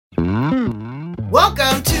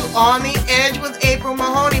Welcome to On the Edge with April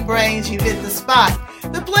Mahoney Brains. You've hit the spot.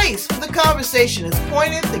 The place where the conversation is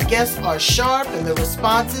pointed, the guests are sharp, and the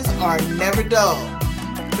responses are never dull.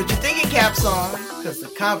 Put your thinking caps on, because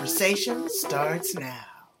the conversation starts now.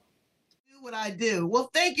 Do what I do. Well,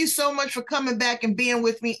 thank you so much for coming back and being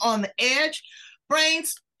with me on the Edge.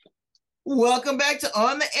 Brains, welcome back to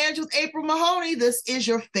On the Edge with April Mahoney. This is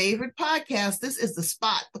your favorite podcast. This is the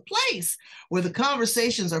spot, the place where the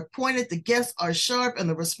conversations are pointed, the guests are sharp, and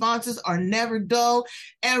the responses are never dull.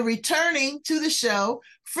 And returning to the show,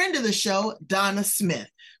 friend of the show, Donna Smith.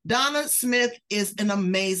 Donna Smith is an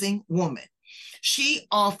amazing woman. She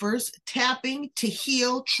offers tapping to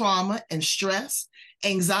heal trauma and stress,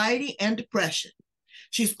 anxiety, and depression.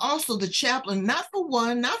 She's also the chaplain, not for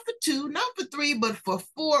one, not for two, not for three, but for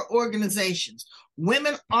 4 organizations: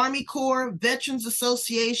 Women Army Corps, Veterans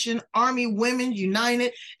Association, Army Women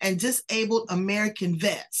United, and Disabled American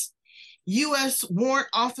Vets. U.S. warrant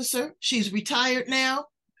officer. She's retired now.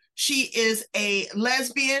 She is a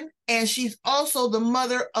lesbian, and she's also the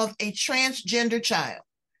mother of a transgender child.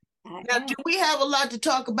 Now, do we have a lot to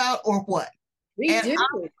talk about or what? We do.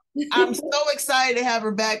 I'm so excited to have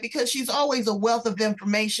her back because she's always a wealth of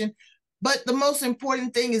information. But the most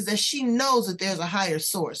important thing is that she knows that there's a higher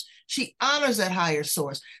source. She honors that higher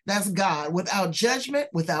source. That's God, without judgment,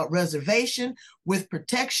 without reservation, with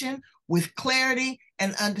protection, with clarity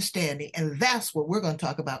and understanding. And that's what we're going to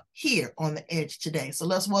talk about here on The Edge today. So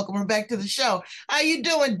let's welcome her back to the show. How you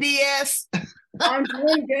doing, DS? I'm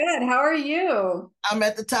doing good. How are you? I'm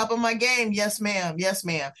at the top of my game. Yes, ma'am. Yes,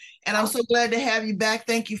 ma'am. And I'm so glad to have you back.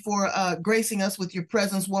 Thank you for gracing us with your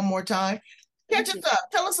presence one more time. Catch us up.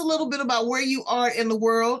 Tell us a little bit about where you are in the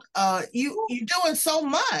world. You're doing so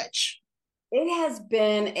much. It has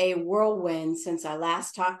been a whirlwind since I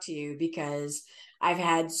last talked to you because I've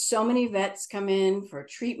had so many vets come in for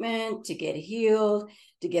treatment, to get healed,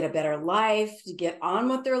 to get a better life, to get on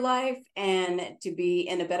with their life, and to be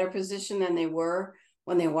in a better position than they were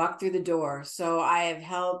when they walked through the door. So I have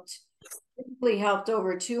typically helped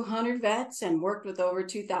over 200 vets and worked with over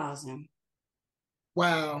 2,000.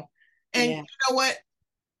 Wow. And you know what?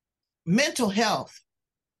 Mental health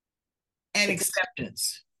and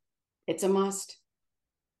acceptance. It's a must.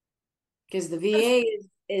 Because the VA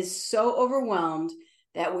is so overwhelmed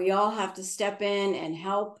that we all have to step in and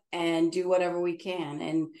help and do whatever we can.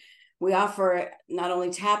 And we offer not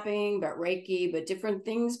only tapping, but Reiki, but different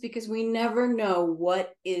things, because we never know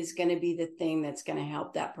what is going to be the thing that's going to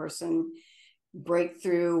help that person break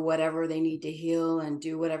through whatever they need to heal and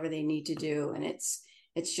do whatever they need to do. And it's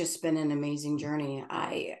just been an amazing journey.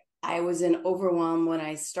 I was in overwhelm when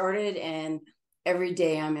I started, and every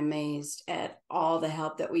day I'm amazed at all the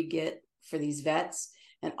help that we get for these vets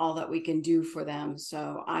and all that we can do for them.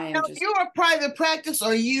 So you're a private practice,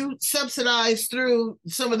 or you subsidized through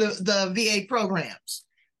some of the VA programs?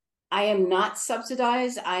 I am not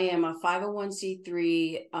subsidized. I am a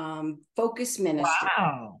 501c3 focus ministry.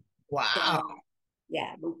 Wow. So,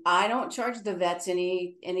 yeah, I don't charge the vets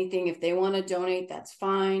anything. If they want to donate, that's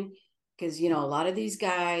fine. Because, a lot of these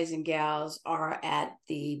guys and gals are at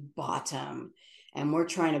the bottom and we're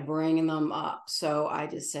trying to bring them up. So I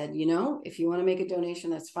just said, if you want to make a donation,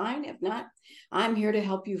 that's fine. If not, I'm here to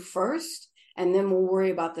help you first, and then we'll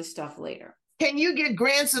worry about the stuff later. Can you get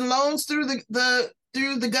grants and loans through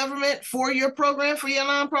the government for your program, for your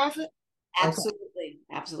nonprofit? Absolutely. Okay.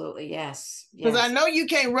 Absolutely. Yes. Because I know you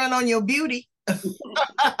can't run on your beauty.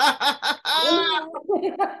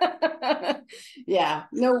 Yeah.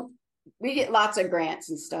 No, we get lots of grants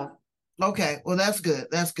and stuff. Okay. Well, that's good.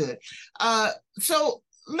 That's good. So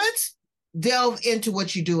let's delve into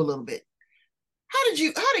what you do a little bit. How did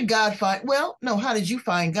you find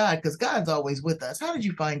God? Because God's always with us. How did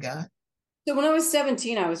you find God? So when I was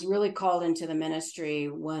 17, I was really called into the ministry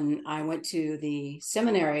when I went to the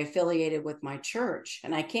seminary affiliated with my church.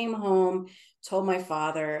 And I came home, told my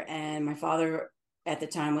father, and my father at the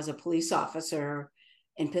time was a police officer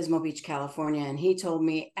in Pismo Beach, California. And he told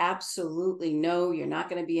me, absolutely no, you're not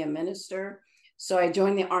going to be a minister. So I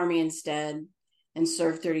joined the Army instead and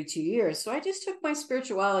served 32 years. So I just took my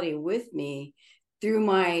spirituality with me through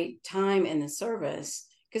my time in the service,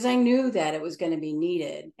 because I knew that it was going to be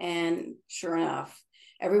needed. And sure enough,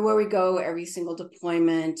 everywhere we go, every single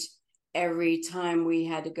deployment, every time we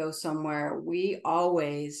had to go somewhere, we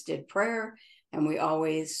always did prayer and we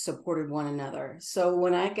always supported one another. So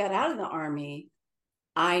when I got out of the Army,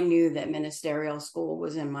 I knew that ministerial school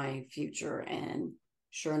was in my future. And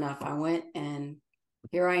sure enough, I went, and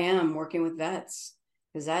here I am working with vets,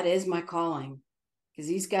 because that is my calling. Because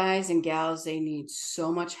these guys and gals, they need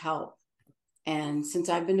so much help. And since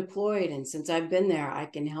I've been deployed and since I've been there, I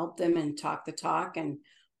can help them and talk the talk and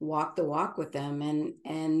walk the walk with them.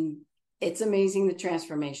 And it's amazing the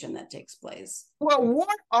transformation that takes place. Well,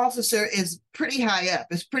 warrant officer is pretty high up.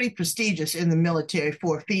 It's pretty prestigious in the military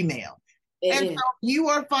for a female. It And is. so you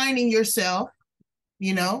are finding yourself,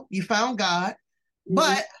 you found God.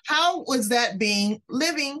 But how was that being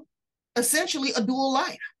living essentially a dual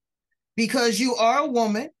life? Because you are a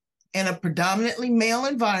woman in a predominantly male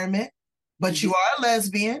environment, but you are a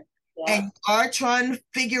lesbian and you are trying to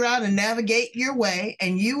figure out and navigate your way.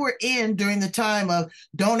 And you were in during the time of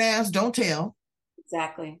don't ask, don't tell.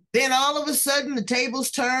 Exactly. Then all of a sudden the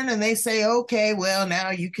tables turn and they say, okay, well,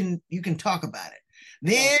 now you can talk about it.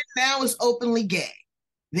 Then now it's openly gay.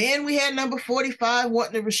 Then we had number 45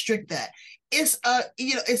 wanting to restrict that. It's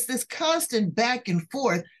it's this constant back and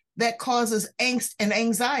forth that causes angst and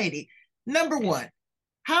anxiety. Number one,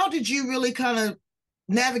 how did you really kind of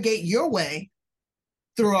navigate your way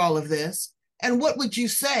through all of this? And what would you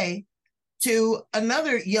say to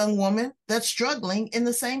another young woman that's struggling in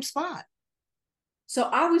the same spot? So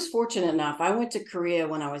I was fortunate enough. I went to Korea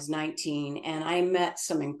when I was 19 and I met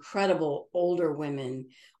some incredible older women,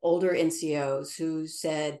 older NCOs who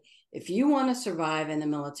said, if you want to survive in the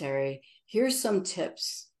military, here's some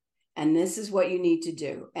tips. And this is what you need to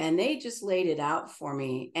do. And they just laid it out for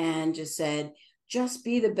me and just said, just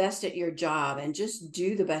be the best at your job and just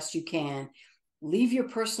do the best you can. Leave your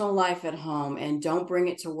personal life at home and don't bring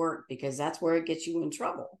it to work because that's where it gets you in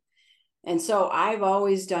trouble. And so I've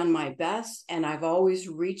always done my best and I've always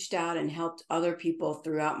reached out and helped other people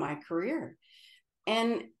throughout my career.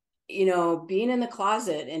 And, being in the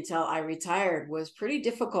closet until I retired was pretty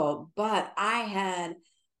difficult, but I had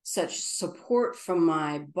such support from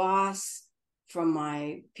my boss, from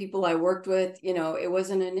my people I worked with. It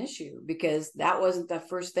wasn't an issue because that wasn't the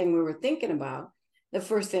first thing we were thinking about. The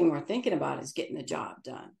first thing we're thinking about is getting the job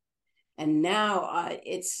done. And now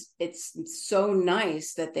it's so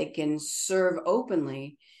nice that they can serve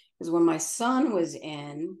openly. Because when my son was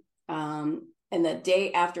in, and the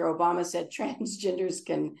day after Obama said transgenders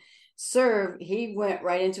can serve, he went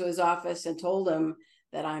right into his office and told him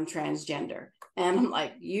that I'm transgender. And I'm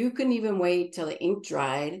like, you couldn't even wait till the ink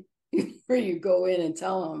dried before you go in and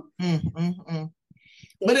tell them.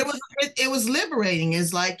 But it was liberating.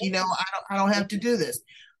 It's like, I don't have to do this.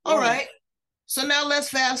 All right. So now let's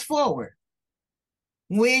fast forward.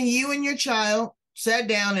 When you and your child sat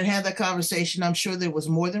down and had that conversation, I'm sure there was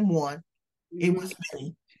more than one. It was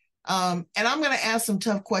many. And I'm going to ask some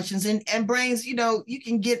tough questions. And Brains, you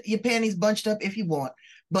can get your panties bunched up if you want.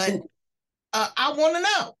 But I want to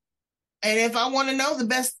know. And if I want to know, the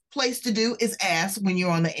best place to do is ask when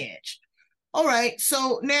you're on the edge. All right.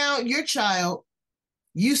 So now your child,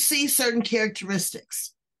 you see certain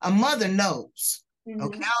characteristics. A mother knows. Okay. I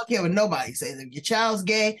don't care what nobody says. If your child's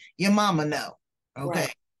gay, your mama know. Okay.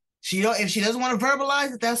 Right. If she doesn't want to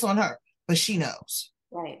verbalize it, that's on her. But she knows.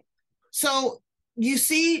 Right. So you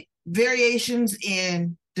see variations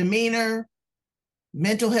in demeanor,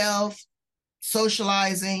 mental health,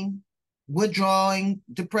 socializing, withdrawing,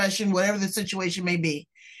 depression, whatever the situation may be.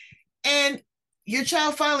 And your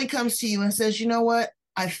child finally comes to you and says, you know what?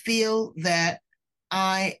 I feel that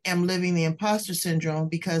I am living the imposter syndrome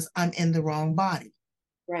because I'm in the wrong body.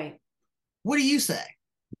 Right. What do you say?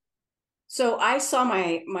 So I saw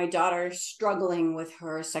my daughter struggling with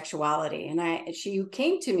her sexuality, and she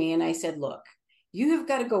came to me and I said, look, you have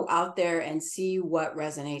got to go out there and see what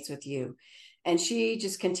resonates with you. And she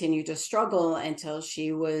just continued to struggle until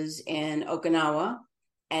she was in Okinawa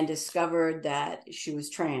and discovered that she was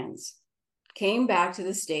trans. Came back to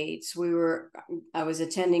the States. I was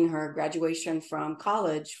attending her graduation from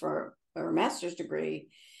college for her master's degree.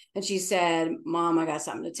 And she said, Mom, I got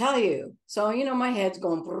something to tell you. So, my head's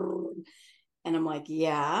going, brrr. And I'm like,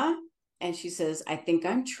 yeah. And she says, I think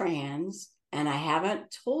I'm trans and I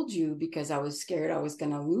haven't told you because I was scared I was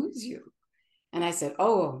going to lose you. And I said,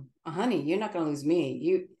 oh, honey, you're not going to lose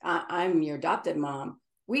me. I'm your adopted mom.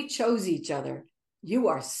 We chose each other. You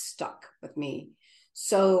are stuck with me.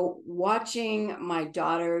 So watching my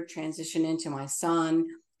daughter transition into my son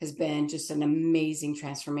has been just an amazing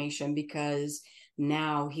transformation because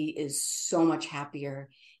now he is so much happier.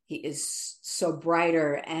 He is so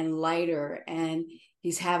brighter and lighter and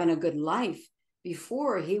he's having a good life.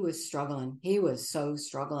 Before he was struggling. He was so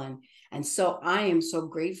struggling. And so I am so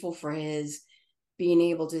grateful for his being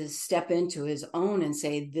able to step into his own and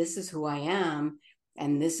say, this is who I am.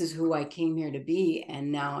 And this is who I came here to be.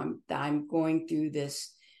 And now I'm going through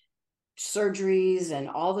this surgeries and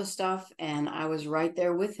all the stuff. And I was right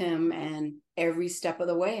there with him and every step of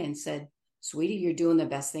the way and said, sweetie, you're doing the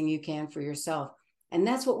best thing you can for yourself. And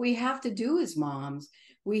that's what we have to do as moms.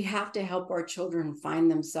 We have to help our children find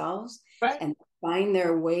themselves Right. and find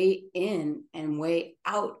their way in and way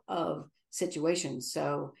out of situations.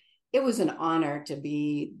 So it was an honor to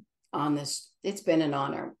be on this. It's been an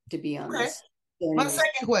honor to be on Okay. this My journey.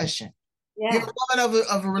 second question. You're Yeah. a woman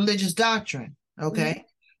of a religious doctrine, okay? Mhm.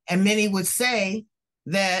 And many would say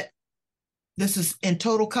that this is in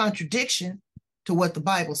total contradiction to what the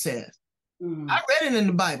Bible says. Mhm. I read it in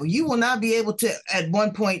the Bible. You will not be able to, at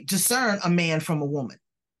one point, discern a man from a woman.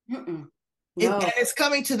 Mm-mm. And No. it's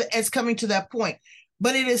coming to that point.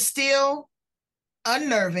 But it is still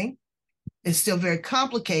unnerving. It's still very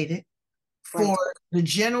complicated Right. for the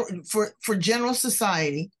general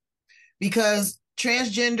society, because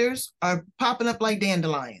transgenders are popping up like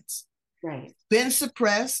dandelions. Right. Been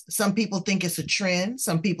suppressed. Some people think it's a trend.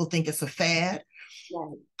 Some people think it's a fad.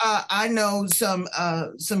 Right. I know some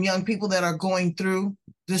young people that are going through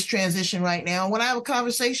this transition right now. When I have a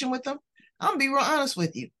conversation with them, I'm gonna be real honest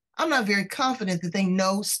with you. I'm not very confident that they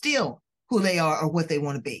know still who they are or what they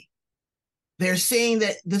want to be. They're seeing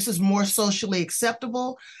that this is more socially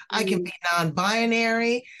acceptable. I can be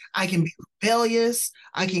non-binary. I can be rebellious.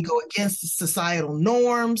 I can go against societal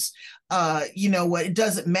norms. You know what? It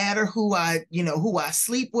doesn't matter who I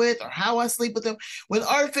sleep with or how I sleep with them. With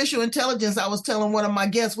artificial intelligence, I was telling one of my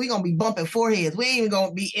guests, we're gonna be bumping foreheads. We ain't even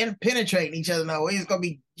gonna be penetrating each other. No, it's gonna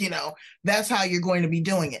be, that's how you're going to be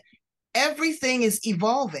doing it. Everything is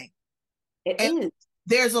evolving. It And is.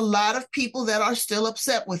 there's a lot of people that are still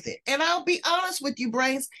upset with it. And I'll be honest with you,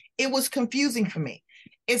 Brains, it was confusing for me.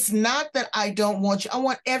 It's not that I don't want you, I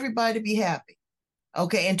want everybody to be happy,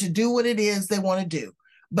 okay, and to do what it is they want to do.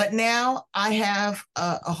 But now I have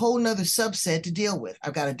a whole nother subset to deal with.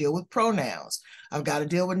 I've got to deal with pronouns. I've got to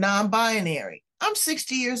deal with non-binary. I'm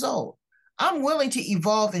 60 years old. I'm willing to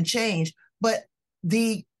evolve and change, but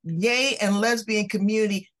the gay and lesbian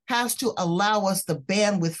community has to allow us the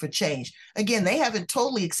bandwidth for change. Again, they haven't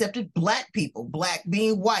totally accepted Black people, Black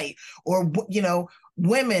being white, or,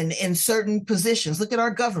 women in certain positions. Look at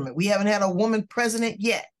our government. We haven't had a woman president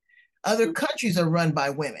yet. Other countries are run by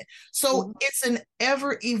women. So it's an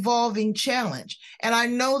ever evolving challenge. And I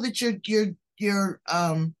know that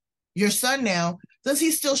your son now, does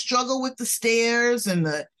he still struggle with the stairs and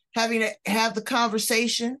the having to have the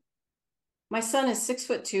conversation? My son is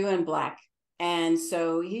 6'2" and Black. And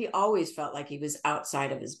so he always felt like he was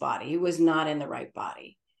outside of his body. He was not in the right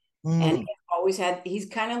body. And he's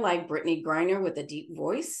kind of like Brittany Griner with a deep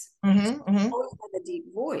voice. Always had a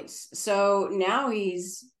deep voice. So now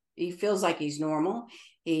he feels like he's normal.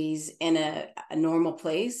 He's in a normal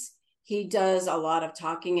place. He does a lot of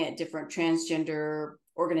talking at different transgender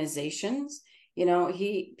organizations.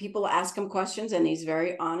 People ask him questions and he's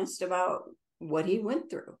very honest about what he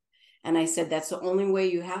went through. And I said, that's the only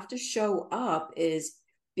way you have to show up, is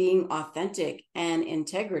being authentic and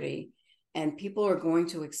integrity. And people are going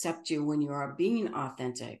to accept you when you are being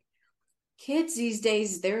authentic. Kids these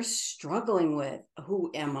days, they're struggling with, who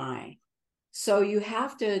am I? So you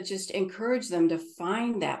have to just encourage them to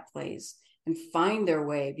find that place and find their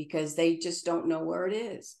way, because they just don't know where it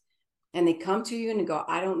is. And they come to you and go,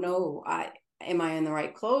 I don't know. Am I in the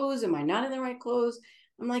right clothes? Am I not in the right clothes?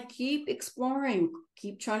 I'm like, keep exploring,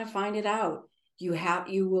 keep trying to find it out.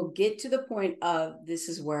 You will get to the point of, this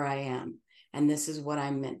is where I am, and this is what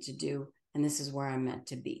I'm meant to do, and this is where I'm meant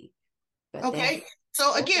to be. But Okay.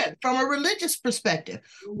 So again, from a religious perspective,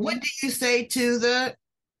 what do you say to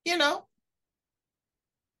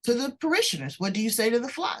to the parishioners? What do you say to the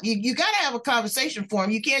flock? You got to have a conversation for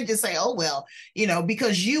them. You can't just say, oh, well,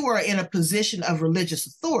 because you are in a position of religious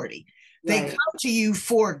authority. They come to you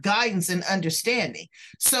for guidance and understanding.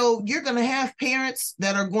 So you're going to have parents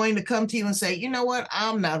that are going to come to you and say, you know what,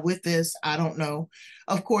 I'm not with this. I don't know.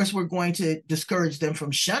 Of course, we're going to discourage them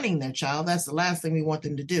from shunning their child. That's the last thing we want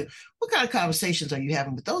them to do. What kind of conversations are you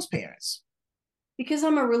having with those parents? Because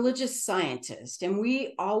I'm a religious scientist, and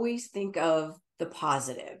we always think of the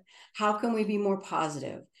positive. How can we be more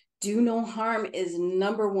positive? Do no harm is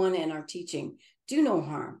number one in our teaching. Do no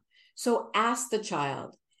harm. So ask the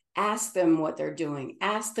child. Ask them what they're doing,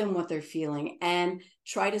 ask them what they're feeling, and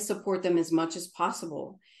try to support them as much as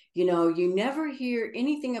possible. You never hear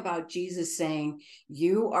anything about Jesus saying,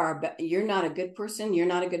 you're not a good person, you're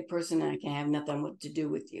not a good person, and I can have nothing to do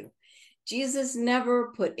with you. Jesus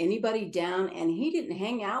never put anybody down, and he didn't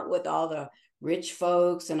hang out with all the rich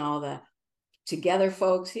folks and all the together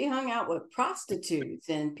folks. He hung out with prostitutes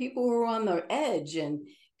and people who were on the edge and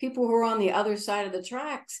people who were on the other side of the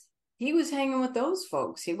tracks. He was hanging with those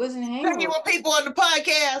folks. He wasn't hanging with people on the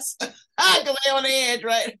podcast. I go on the edge,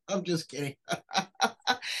 right? I'm just kidding.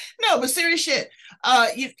 No, but serious shit.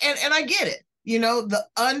 And I get it. the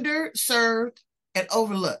underserved and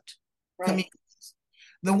overlooked Right. communities,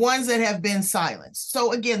 the ones that have been silenced.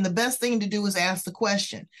 So again, the best thing to do is ask the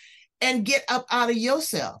question and get up out of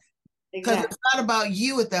yourself. Because it's Exactly. not about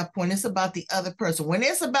you at that point. It's about the other person. When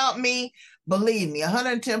it's about me, believe me,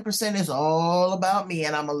 110% is all about me.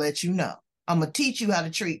 And I'm going to let you know. I'm going to teach you how to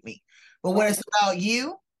treat me. But when Right. it's about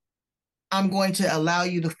you, I'm going to allow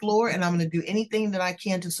you the floor and I'm going to do anything that I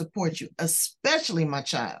can to support you, especially my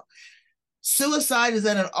child. Suicide is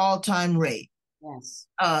at an all-time rate. Yes.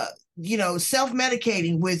 Uh,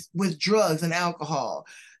 self-medicating with drugs and alcohol,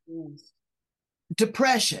 Yes.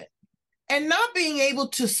 depression, and not being able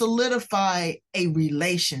to solidify a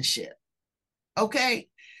relationship. Okay.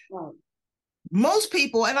 Right. Most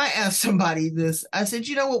people, and I asked somebody this, I said,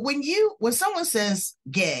 you know what, when someone says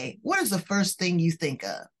gay, what is the first thing you think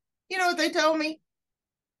of? You know what they told me?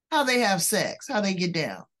 How they have sex, how they get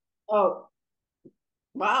down. Oh,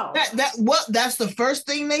 wow. That's the first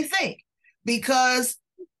thing they think. Because,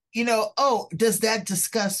 oh, does that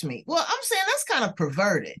disgust me? Well, I'm saying that's kind of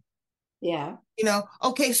perverted. Yeah.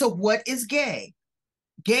 Okay, so what is gay?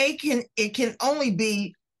 Gay can only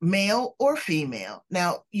be male or female.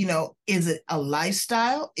 Now, is it a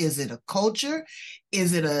lifestyle? Is it a culture?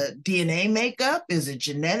 Is it a DNA makeup? Is it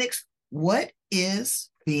genetics? What is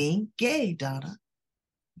being gay, Donna?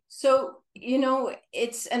 So,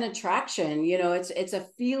 it's an attraction, it's a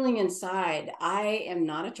feeling inside. I am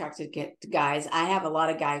not attracted to guys. I have a lot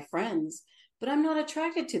of guy friends, but I'm not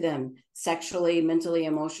attracted to them sexually, mentally,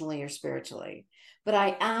 emotionally, or spiritually. But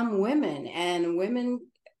I am women, and women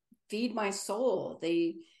feed my soul.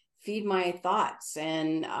 They feed my thoughts,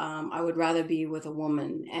 and I would rather be with a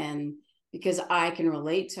woman, and because I can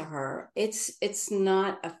relate to her. It's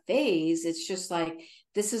not a phase. It's just like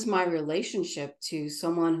this is my relationship to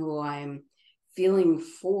someone who I'm feeling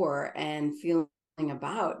for and feeling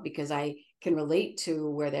about because I can relate to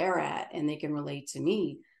where they're at and they can relate to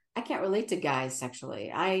me. I can't relate to guys sexually.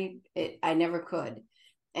 I never could,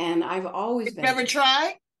 and I've always been. Never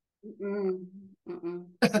tried? Mm-mm, mm-mm,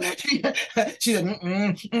 no. She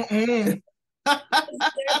said,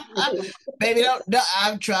 baby, no,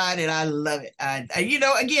 I've tried it. I love it.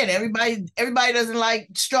 Again, everybody doesn't like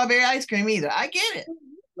strawberry ice cream either. I get it.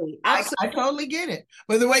 I Absolutely. totally get it.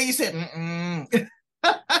 But the way you said, No.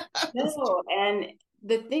 And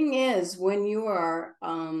the thing is, when you are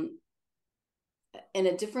in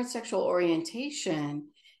a different sexual orientation,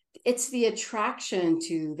 it's the attraction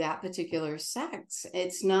to that particular sex.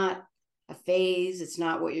 It's not a phase. It's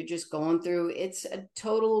not what you're just going through. It's a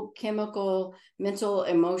total chemical, mental,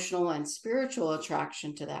 emotional, and spiritual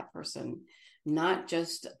attraction to that person. Not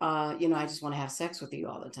just, I just want to have sex with you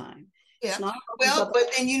all the time. yeah. It's not always Well, about. but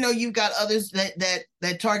then you've got others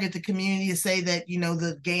that target the community to say that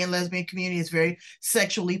the gay and lesbian community is very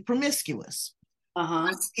sexually promiscuous. I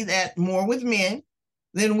Uh-huh. see that more with men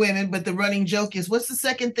than women, but the running joke is, what's the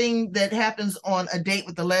second thing that happens on a date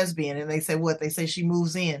with a lesbian? And they say what? They say she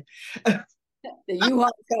moves in. The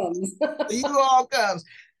U-Haul comes. You all comes.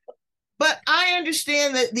 But I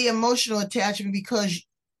understand that the emotional attachment because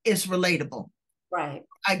it's relatable. Right.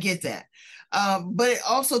 I get that. But it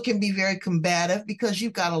also can be very combative because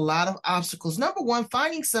you've got a lot of obstacles. Number one,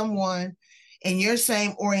 finding someone in your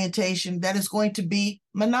same orientation that is going to be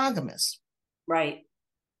monogamous. Right.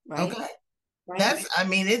 Right. Okay. Right. I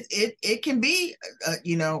mean, it can be,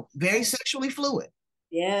 very sexually fluid.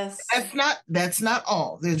 Yes. That's not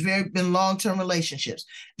all. There's been long-term relationships.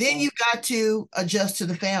 Then you got to adjust to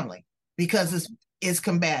the family because it's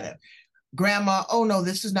combative. Grandma, oh no,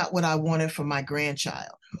 this is not what I wanted for my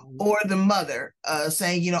grandchild. Or the mother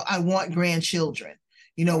saying, I want grandchildren.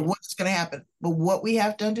 Right. What's going to happen? But what we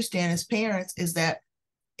have to understand as parents is that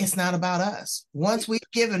it's not about us. Once we've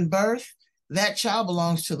given birth, that child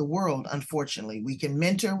belongs to the world, unfortunately. We can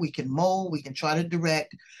mentor, we can mold, we can try to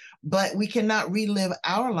direct, but we cannot relive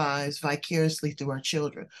our lives vicariously through our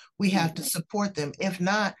children. We have to support them. If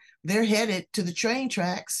not, they're headed to the train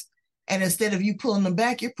tracks. And instead of you pulling them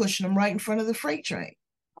back, you're pushing them right in front of the freight train.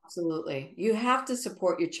 Absolutely. You have to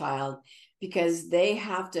support your child because they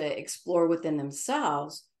have to explore within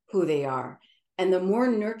themselves who they are. And the more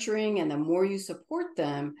nurturing and the more you support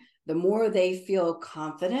them, the more they feel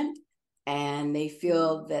confident and they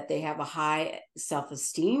feel that they have a high self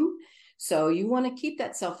esteem. So you want to keep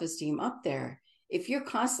that self esteem up there. If you're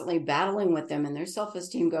constantly battling with them and their self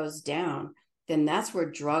esteem goes down, then that's where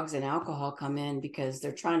drugs and alcohol come in because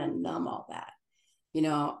they're trying to numb all that.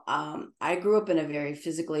 I grew up in a very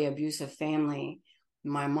physically abusive family.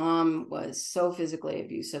 My mom was so physically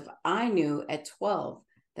abusive. I knew at 12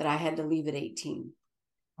 that I had to leave at 18.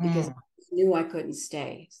 because I knew I couldn't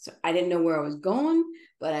stay. So I didn't know where I was going,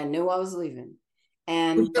 but I knew I was leaving.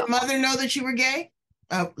 And did your mother know that you were gay,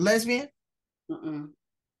 lesbian? Mm-mm.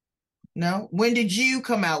 No. When did you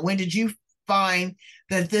come out? When did you find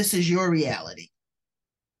that this is your reality?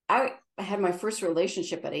 I had my first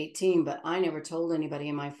relationship at 18, but I never told anybody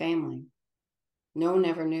in my family. No one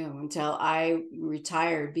ever knew until I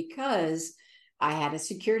retired because I had a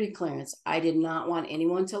security clearance. I did not want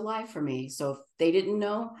anyone to lie for me. So if they didn't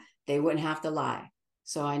know, they wouldn't have to lie.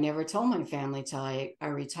 So I never told my family till I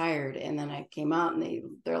retired. And then I came out and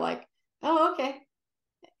they're like, oh, okay.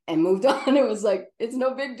 And moved on. It was like, it's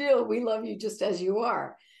no big deal. We love you just as you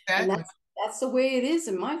are. And Exactly. that's the way it is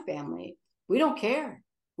in my family. We don't care.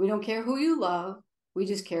 We don't care who you love. We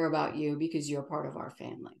just care about you because you're part of our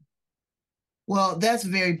family. Well, that's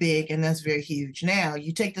very big and that's very huge. Now,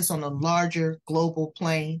 you take this on a larger global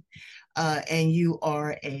plane, and you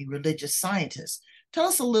are a religious scientist. Tell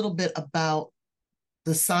us a little bit about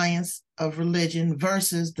the science of religion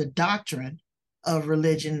versus the doctrine of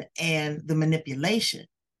religion and the manipulation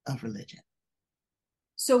of religion.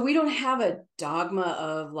 So we don't have a dogma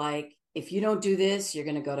of like, if you don't do this, you're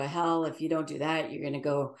going to go to hell. If you don't do that, you're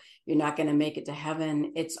not going to make it to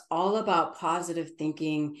heaven. It's all about positive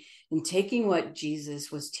thinking and taking what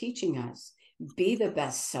Jesus was teaching us. Be the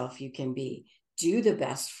best self you can be. Do the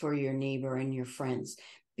best for your neighbor and your friends.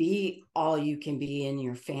 Be all you can be in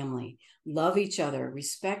your family. Love each other,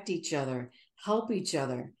 respect each other, help each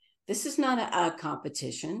other. This is not a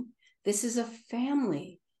competition. This is a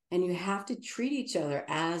family. And you have to treat each other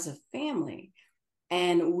as a family.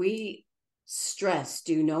 And we stress,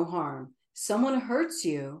 do no harm. Someone hurts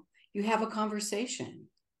you, you have a conversation.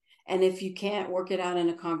 And if you can't work it out in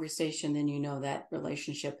a conversation, then you know that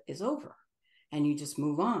relationship is over and you just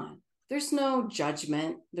move on. There's no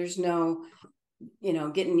judgment. There's no,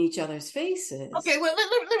 getting each other's faces. Okay, well,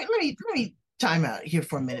 let me time out here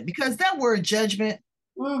for a minute because that word judgment,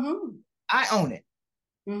 Mm-hmm. I own it.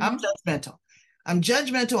 Mm-hmm. I'm judgmental. I'm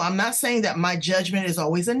judgmental. I'm not saying that my judgment is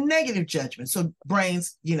always a negative judgment. So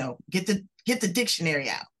brains, get the dictionary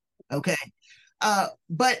out. Okay.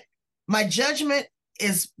 But my judgment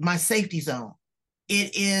is my safety zone.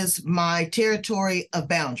 It is my territory of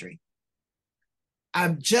boundary. I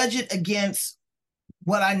judge it against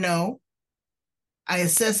what I know. I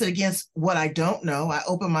assess it against what I don't know. I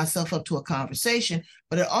open myself up to a conversation,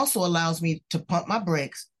 but it also allows me to pump my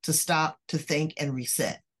brakes, to stop, to think, and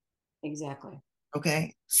reset. Exactly.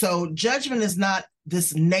 Okay. So judgment is not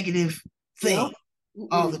this negative thing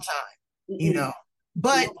all the time,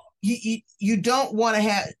 but you don't want to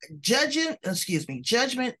have judgment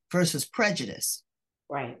versus prejudice.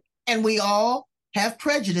 Right. And we all have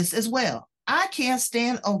prejudice as well. I can't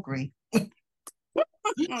stand Oakley.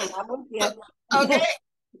 Okay.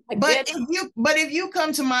 If you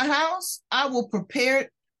come to my house, I will prepare it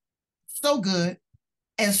so good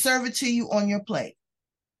and serve it to you on your plate.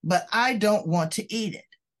 But I don't want to eat it.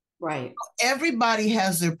 Right. Everybody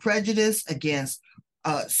has their prejudice against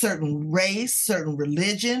certain race, certain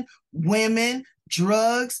religion, women,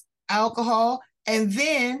 drugs, alcohol, and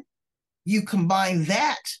then you combine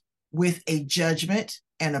that with a judgment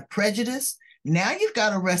and a prejudice. Now you've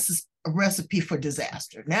got a recipe for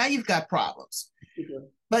disaster. Now you've got problems. Mm-hmm.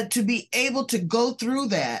 But to be able to go through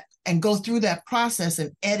that and go through that process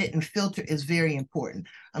and edit and filter is very important.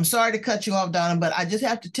 I'm sorry to cut you off, Donna, but I just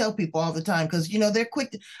have to tell people all the time because, they're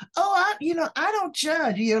quick to, I don't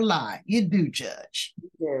judge. You're lying. You do judge.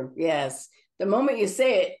 You do. Yes. The moment you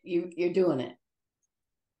say it, you're doing it.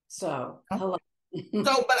 So, hello.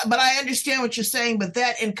 But I understand what you're saying, but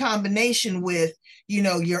that in combination with,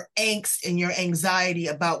 your angst and your anxiety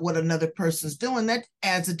about what another person's doing, that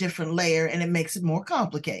adds a different layer and it makes it more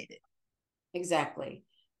complicated. Exactly.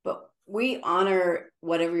 But we honor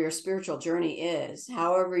whatever your spiritual journey is,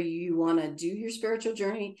 however you want to do your spiritual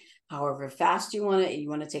journey, however fast you want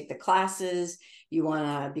to take the classes, you want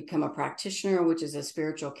to become a practitioner, which is a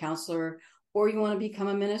spiritual counselor, or you want to become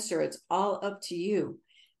a minister. It's all up to you.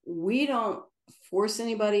 We don't force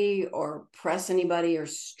anybody or press anybody or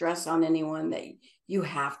stress on anyone that you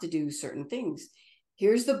have to do certain things.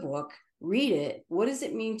 Here's the book, read it. What does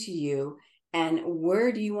it mean to you? And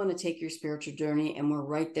where do you want to take your spiritual journey? And we're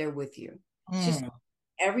right there with you. It's just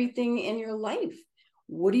everything in your life.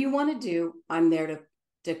 What do you want to do? I'm there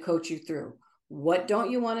to coach you through. What don't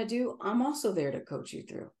you want to do? I'm also there to coach you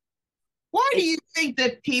through. Why do you think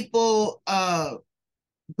that people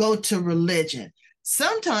go to religion?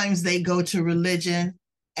 Sometimes they go to religion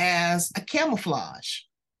as a camouflage.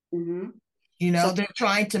 Mm-hmm. They're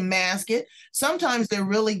trying to mask it. Sometimes they're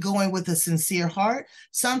really going with a sincere heart.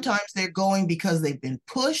 Sometimes they're going because they've been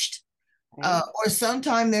pushed. Right. Or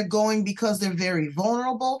sometimes they're going because they're very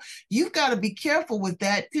vulnerable. You've got to be careful with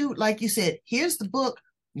that too. Like you said, here's the book.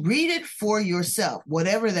 Read it for yourself,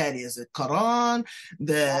 whatever that is, the Quran,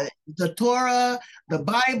 the Torah, the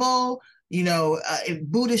Bible,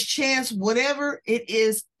 Buddhist chants, whatever it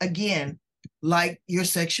is, again, like your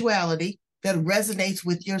sexuality that resonates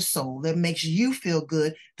with your soul, that makes you feel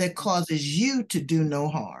good, that causes you to do no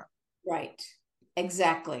harm. Right.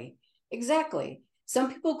 Exactly. Exactly. Some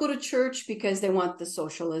people go to church because they want the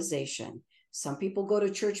socialization. Some people go to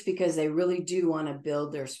church because they really do want to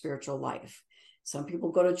build their spiritual life. Some people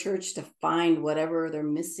go to church to find whatever they're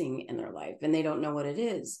missing in their life and they don't know what it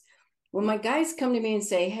is. When my guys come to me and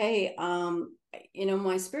say, hey,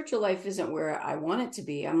 my spiritual life isn't where I want it to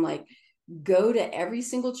be, I'm like, go to every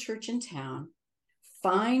single church in town,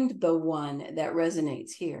 find the one that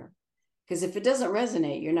resonates here. Because if it doesn't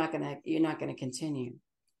resonate, you're not gonna continue.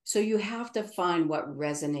 So you have to find what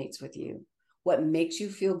resonates with you, what makes you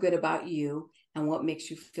feel good about you, and what makes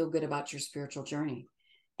you feel good about your spiritual journey.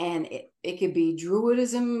 And it could be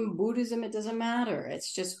Druidism, Buddhism, it doesn't matter.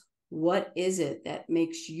 It's just, what is it that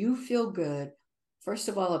makes you feel good, first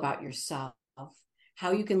of all, about yourself,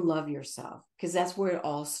 how you can love yourself, because that's where it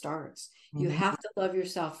all starts. You have to love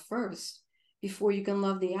yourself first before you can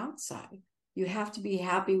love the outside. You have to be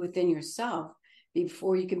happy within yourself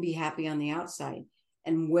before you can be happy on the outside.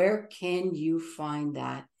 And where can you find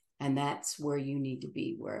that? And that's where you need to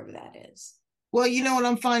be, wherever that is. Well, you know what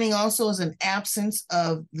I'm finding also is an absence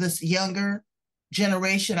of this younger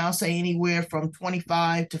generation. I'll say anywhere from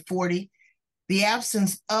 25 to 40, the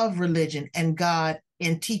absence of religion and God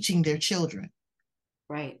in teaching their children.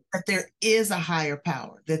 Right. That there is a higher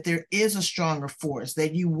power, that there is a stronger force,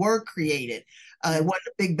 that you were created. It wasn't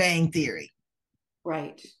a Big Bang Theory.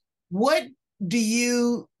 Right. Where do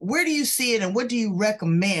you see it, and what do you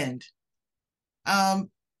recommend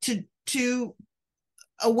to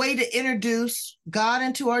a way to introduce God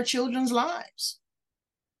into our children's lives?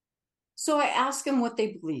 So I ask them what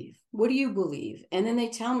they believe. What do you believe? And then they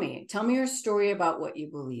tell me your story about what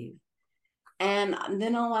you believe. And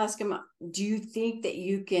then I'll ask them, do you think that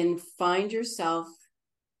you can find yourself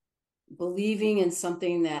believing in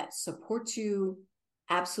something that supports you,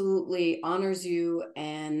 absolutely honors you,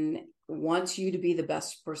 and wants you to be the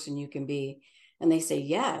best person you can be? And they say,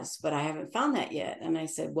 yes, but I haven't found that yet. And I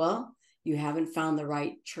said, well, you haven't found the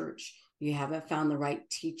right church. You haven't found the right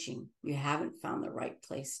teaching. You haven't found the right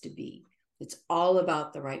place to be. It's all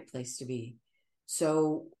about the right place to be.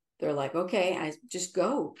 So they're like, okay, I just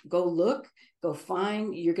go look, go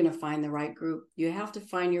find, you're going to find the right group. You have to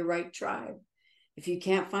find your right tribe. If you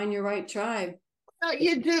can't find your right tribe.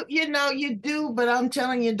 You do, but I'm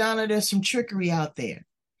telling you, Donna, there's some trickery out there.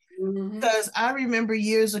 Because I remember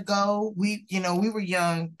years ago, we were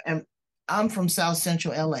young, and I'm from South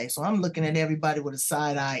Central LA, so I'm looking at everybody with a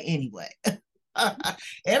side eye anyway.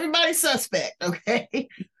 Everybody's suspect, okay?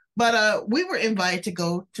 But we were invited to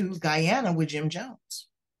go to Guyana with Jim Jones.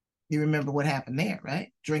 You remember what happened there,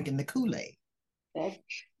 right? Drinking the Kool-Aid.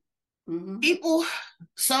 People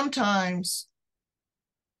sometimes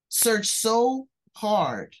search so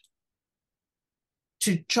hard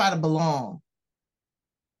to try to belong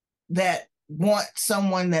that want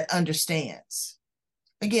someone that understands.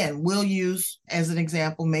 Again, we'll use as an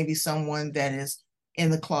example maybe someone that is in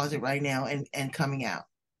the closet right now and coming out.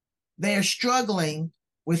 They're struggling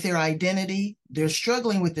with their identity. They're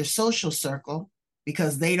struggling with their social circle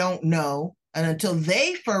because they don't know. And until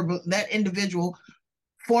that individual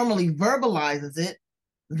formally verbalizes it,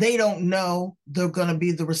 they don't know they're going to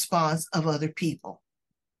be the response of other people.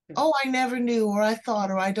 Oh, I never knew, or I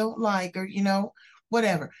thought, or I don't like, or,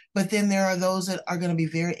 whatever. But then there are those that are going to be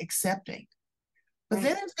very accepting. But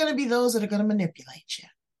then there's going to be those that are going to manipulate you.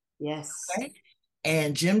 Yes. Right?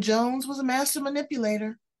 And Jim Jones was a master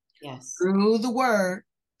manipulator. Yes. Through the word.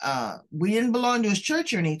 We didn't belong to his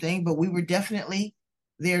church or anything, but we were definitely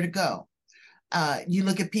there to go. You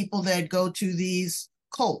look at people that go to these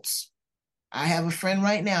cults. I have a friend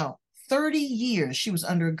right now, 30 years she was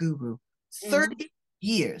under a guru. 30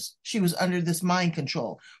 years she was under this mind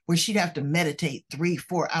control where she'd have to meditate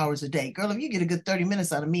 3-4 hours a day. Girl, if you get a good 30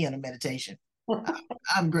 minutes out of me on a meditation,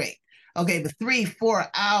 I'm great. Okay, but 3-4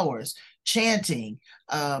 hours chanting,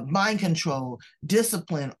 mind control,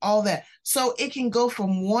 discipline, all that. So it can go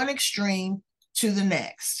from one extreme to the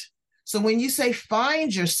next. So when you say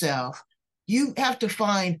find yourself, you have to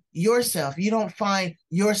find yourself. You don't find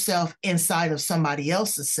yourself inside of somebody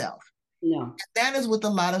else's self. No. That is with a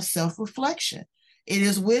lot of self-reflection. It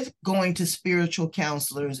is with going to spiritual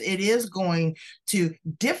counselors. It is going to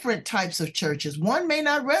different types of churches. One may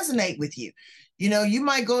not resonate with you. You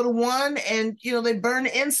might go to one and, they burn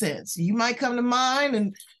incense. You might come to mine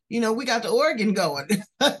and, we got the organ going.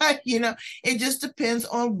 It just depends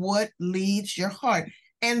on what leads your heart.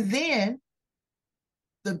 And then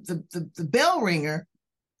the bell ringer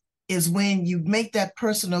is when you make that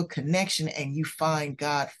personal connection and you find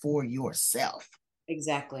God for yourself.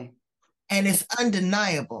 Exactly. And it's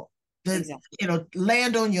undeniable. Exactly. It'll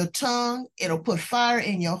land on your tongue. It'll put fire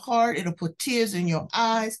in your heart. It'll put tears in your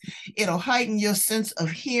eyes. It'll heighten your sense of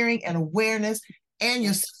hearing and awareness and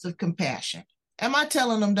your sense of compassion. Am I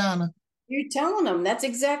telling them, Donna? You're telling them. That's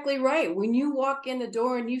exactly right. When you walk in the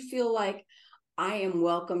door and you feel like, I am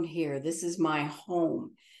welcomed here. This is my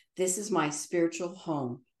home. This is my spiritual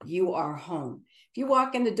home. You are home. If you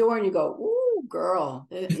walk in the door and you go, ooh, girl,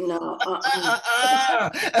 no,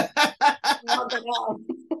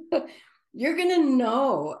 you're going to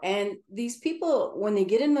know. And these people, when they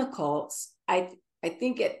get in the cults, I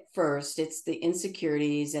think at first it's the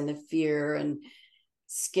insecurities and the fear and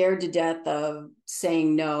scared to death of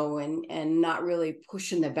saying no and not really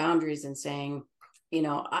pushing the boundaries and saying,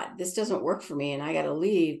 this doesn't work for me and I got to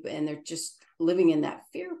leave. And they're just living in that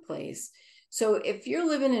fear place. So if you're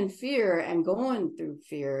living in fear and going through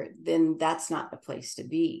fear, then that's not the place to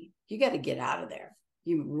be. You got to get out of there.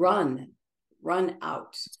 You run out.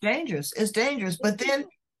 It's dangerous. It's dangerous. But then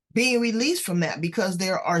being released from that, because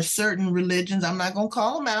there are certain religions, I'm not going to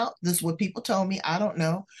call them out. This is what people told me. I don't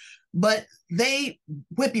know. But they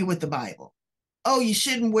whip you with the Bible. Oh, you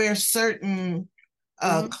shouldn't wear certain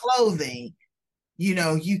clothing.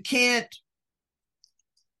 You can't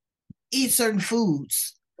eat certain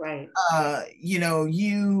foods. Right.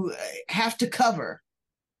 You have to cover.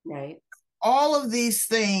 Right. All of these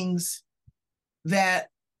things that,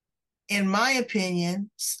 in my opinion,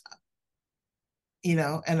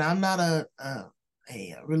 and I'm not a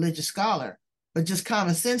religious scholar, but just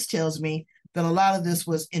common sense tells me that a lot of this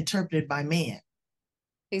was interpreted by man.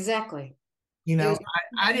 Exactly.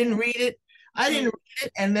 I didn't read it.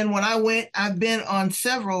 And then when I've been on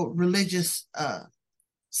several religious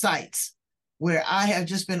sites where I have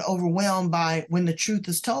just been overwhelmed by when the truth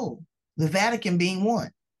is told, the Vatican being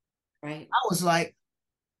one. Right. I was like,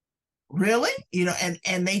 really?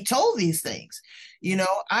 And they told these things.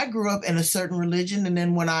 I grew up in a certain religion. And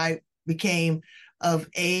then when I became of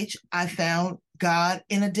age, I found God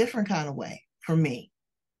in a different kind of way for me.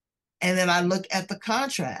 And then I look at the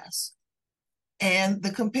contrast and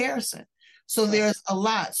the comparison. So there's a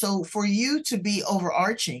lot. So for you to be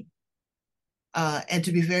overarching and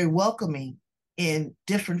to be very welcoming in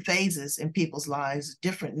different phases in people's lives,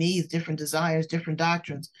 different needs, different desires, different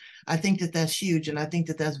doctrines, I think that that's huge. And I think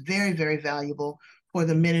that that's very, very valuable for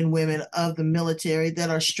the men and women of the military that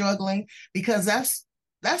are struggling, because that's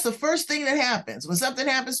the first thing that happens. When something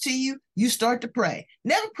happens to you, you start to pray.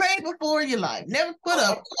 Never prayed before in your life. Never put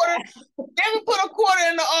a quarter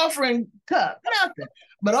in the offering cup. Nothing.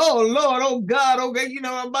 But oh Lord, oh God, okay,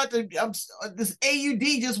 this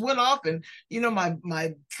AUD just went off, and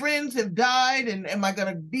my friends have died, and am I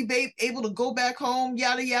gonna be able to go back home?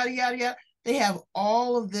 Yada yada yada yada. They have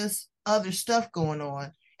all of this other stuff going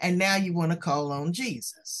on, and now you want to call on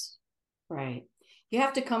Jesus. Right. You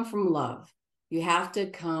have to come from love. You have to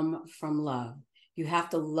come from love. You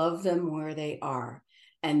have to love them where they are.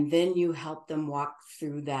 And then you help them walk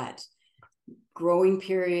through that growing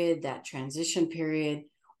period, that transition period.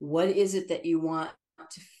 What is it that you want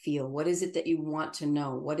to feel? What is it that you want to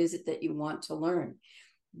know? What is it that you want to learn?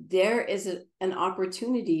 There is an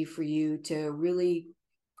opportunity for you to really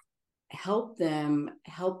help them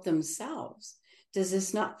help themselves. Does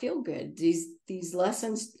this not feel good? These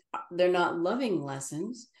lessons, they're not loving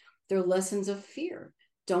lessons. They're lessons of fear.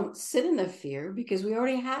 Don't sit in the fear, because we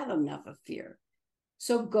already had enough of fear.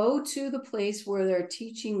 So go to the place where they're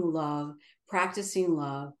teaching love, practicing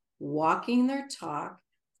love, walking their talk,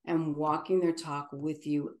 and walking their talk with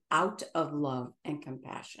you out of love and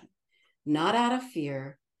compassion, not out of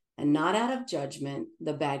fear and not out of judgment,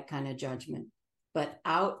 the bad kind of judgment, but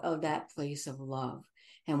out of that place of love.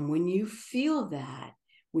 And when you feel that,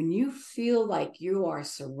 when you feel like you are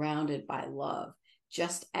surrounded by love,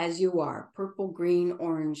 just as you are, purple, green,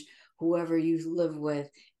 orange, whoever you live with,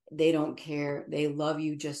 they don't care. They love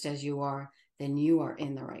you just as you are. Then you are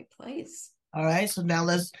in the right place. All right. So now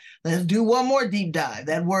let's do one more deep dive.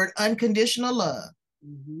 That word unconditional love.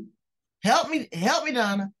 Mm-hmm. Help me,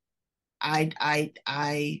 Donna. I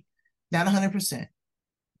not 100%.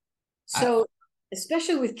 So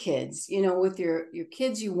especially with kids, with your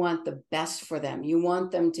kids, you want the best for them. You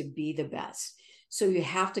want them to be the best. So you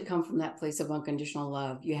have to come from that place of unconditional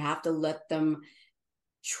love. You have to let them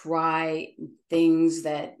try things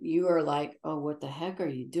that you are like, oh, what the heck are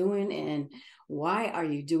you doing? And why are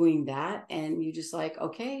you doing that? And you just like,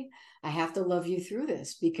 okay, I have to love you through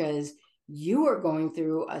this because you are going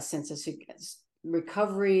through a sense of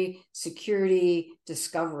recovery, security,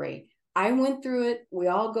 discovery. I went through it. We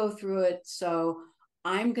all go through it. So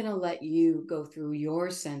I'm going to let you go through your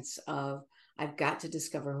sense of, I've got to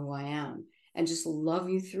discover who I am and just love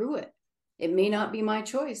you through it. It may not be my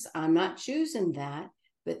choice. I'm not choosing that,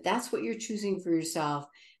 but that's what you're choosing for yourself.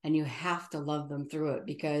 And you have to love them through it,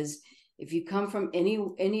 because if you come from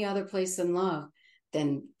any other place than love,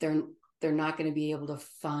 then they're not going to be able to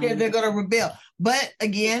find. Yeah, they're going to rebel. But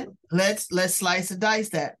again, let's slice and dice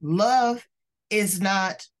that. Love is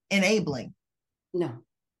not enabling. No.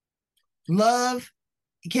 Love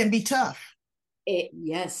can be tough.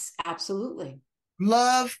 Yes, absolutely.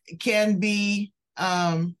 Love can be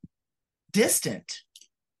distant.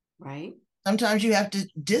 Right. Sometimes you have to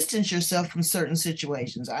distance yourself from certain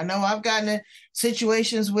situations. I know I've gotten in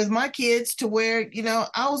situations with my kids to where,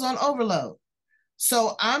 I was on overload.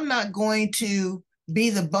 So I'm not going to be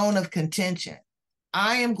the bone of contention.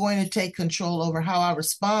 I am going to take control over how I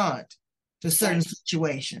respond to certain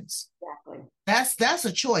situations. Exactly. That's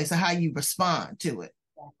a choice of how you respond to it.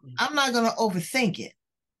 Exactly. I'm not going to overthink it.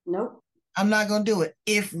 Nope. I'm not going to do it.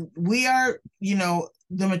 If we are,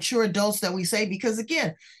 the mature adults that we say, because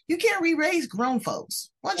again, you can't re-raise grown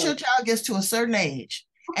folks. Once your child gets to a certain age,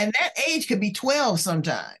 and that age could be 12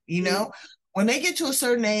 sometime, when they get to a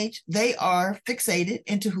certain age, they are fixated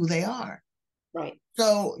into who they are. Right.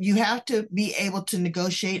 So you have to be able to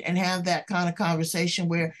negotiate and have that kind of conversation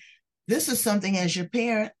where this is something as your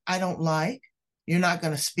parent I don't like. You're not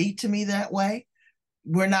going to speak to me that way.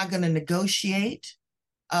 We're not going to negotiate.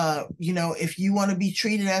 If you want to be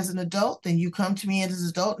treated as an adult, then you come to me as an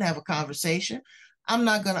adult and have a conversation. I'm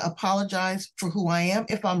not going to apologize for who I am.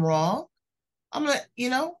 If I'm wrong, I'm going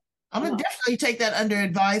to definitely take that under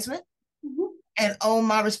advisement and own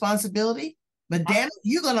my responsibility. But damn it,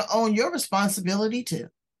 you're going to own your responsibility too.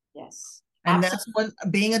 Yes. And that's what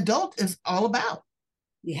being adult is all about.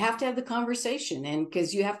 You have to have the conversation, and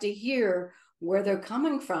because you have to hear where they're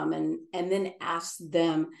coming from and then ask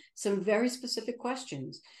them some very specific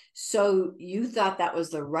questions. So you thought that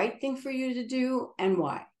was the right thing for you to do, and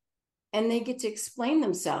why? And they get to explain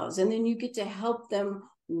themselves, and then you get to help them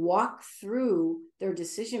walk through their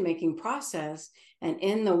decision-making process. And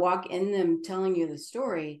in them telling you the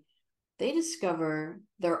story, they discover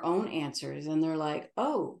their own answers, and they're like,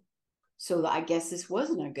 oh, so I guess this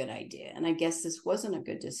wasn't a good idea. And I guess this wasn't a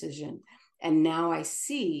good decision. And now I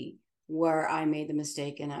see where I made the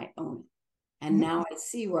mistake and I own it. And now I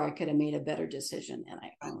see where I could have made a better decision and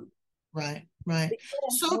I own it. Right.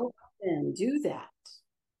 So do that.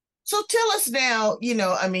 So tell us now,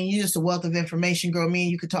 you're just a wealth of information, girl. Me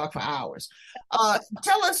and you could talk for hours.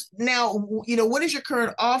 Tell us now, what is your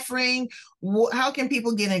current offering? How can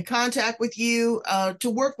people get in contact with you to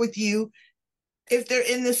work with you if they're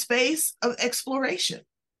in the space of exploration?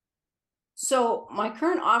 So my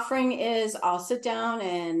current offering is I'll sit down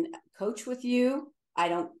and coach with you. I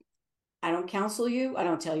don't counsel you. I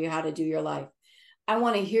don't tell you how to do your life. I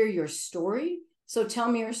want to hear your story. So tell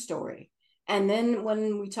me your story. And then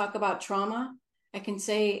when we talk about trauma, I can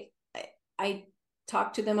say, I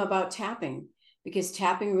talk to them about tapping, because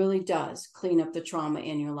tapping really does clean up the trauma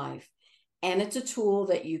in your life. And it's a tool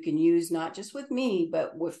that you can use, not just with me,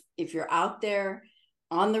 but if you're out there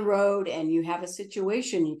on the road and you have a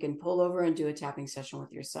situation, you can pull over and do a tapping session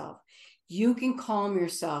with yourself. You can calm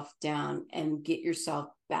yourself down and get yourself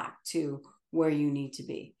back to where you need to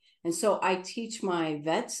be. And so I teach my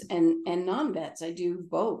vets and non-vets, I do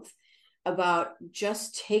both, about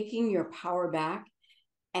just taking your power back.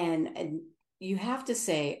 And you have to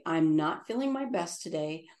say, I'm not feeling my best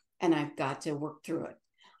today, and I've got to work through it.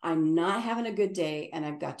 I'm not having a good day, and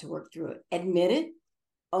I've got to work through it. Admit it,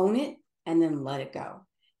 own it, and then let it go.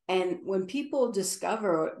 And when people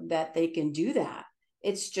discover that they can do that,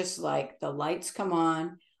 it's just like the lights come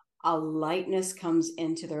on, a lightness comes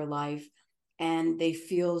into their life, and they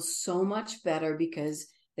feel so much better because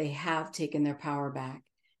they have taken their power back.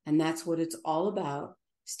 And that's what it's all about,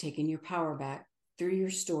 is taking your power back through your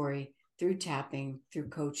story, through tapping, through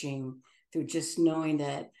coaching, through just knowing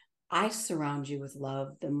that I surround you with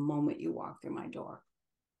love the moment you walk through my door.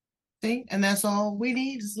 See, and that's all we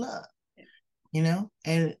need is love,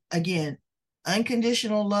 and again,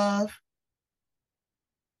 unconditional love.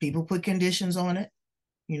 People put conditions on it,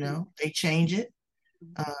 they change it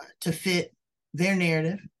to fit their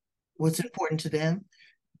narrative, what's important to them.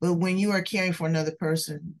 But when you are caring for another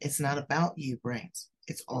person, it's not about you, Brains.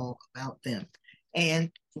 It's all about them.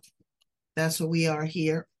 And that's what we are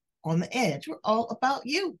here on the edge. We're all about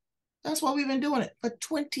you. That's why we've been doing it for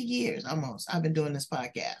 20 years almost. I've been doing this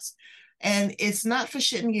podcast. And it's not for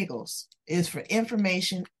shit and giggles. It's for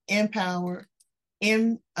information, empower,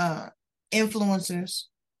 influencers,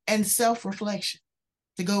 and self-reflection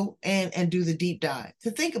to go and do the deep dive,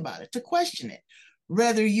 to think about it, to question it.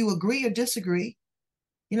 Whether you agree or disagree,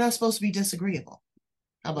 you're not supposed to be disagreeable.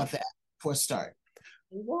 How about that for a start?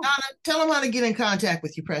 Donna, tell them how to get in contact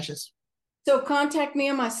with you, Precious. So contact me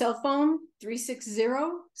on my cell phone,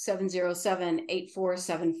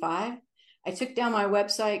 360-707-8475. I took down my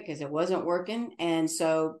website because it wasn't working. And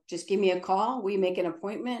so just give me a call. We make an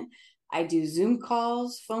appointment. I do Zoom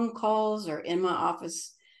calls, phone calls, or in my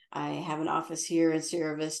office. I have an office here in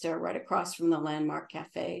Sierra Vista, right across from the Landmark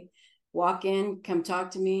Cafe. Walk in, come talk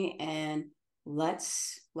to me, and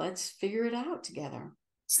let's figure it out together.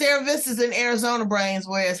 Sierra Vista's in Arizona, Brains,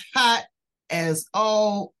 where it's hot as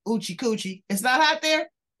all oochie coochie. It's not hot there?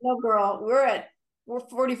 No, girl. We're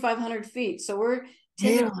 4,500 feet. So we're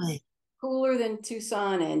 10 degrees cooler than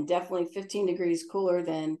Tucson and definitely 15 degrees cooler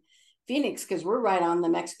than Phoenix because we're right on the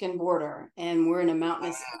Mexican border and we're in a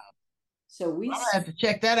mountainous. Wow. So I'm gonna have to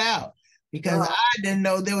check that out because I didn't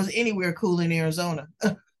know there was anywhere cool in Arizona.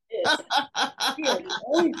 The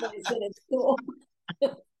only place that it's cool. Yeah.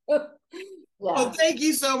 Well, thank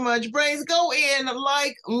you so much, Brains. Go in,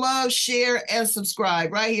 like, love, share, and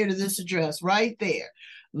subscribe right here to this address right there.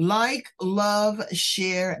 Like, love,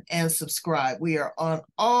 share, and subscribe. We are on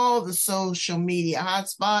all the social media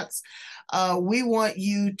hotspots. We want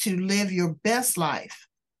you to live your best life.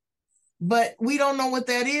 But we don't know what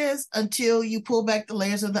that is until you pull back the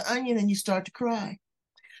layers of the onion and you start to cry.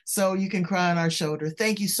 So you can cry on our shoulder.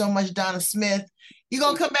 Thank you so much, Donna Smith. You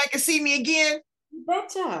going to come back and see me again? You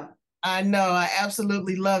betcha. I know. I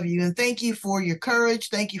absolutely love you. And thank you for your courage.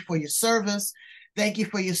 Thank you for your service. Thank you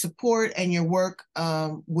for your support and your work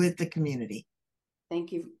with the community.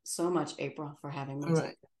 Thank you so much, April, for having me. All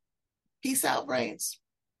right. Peace out, Brains.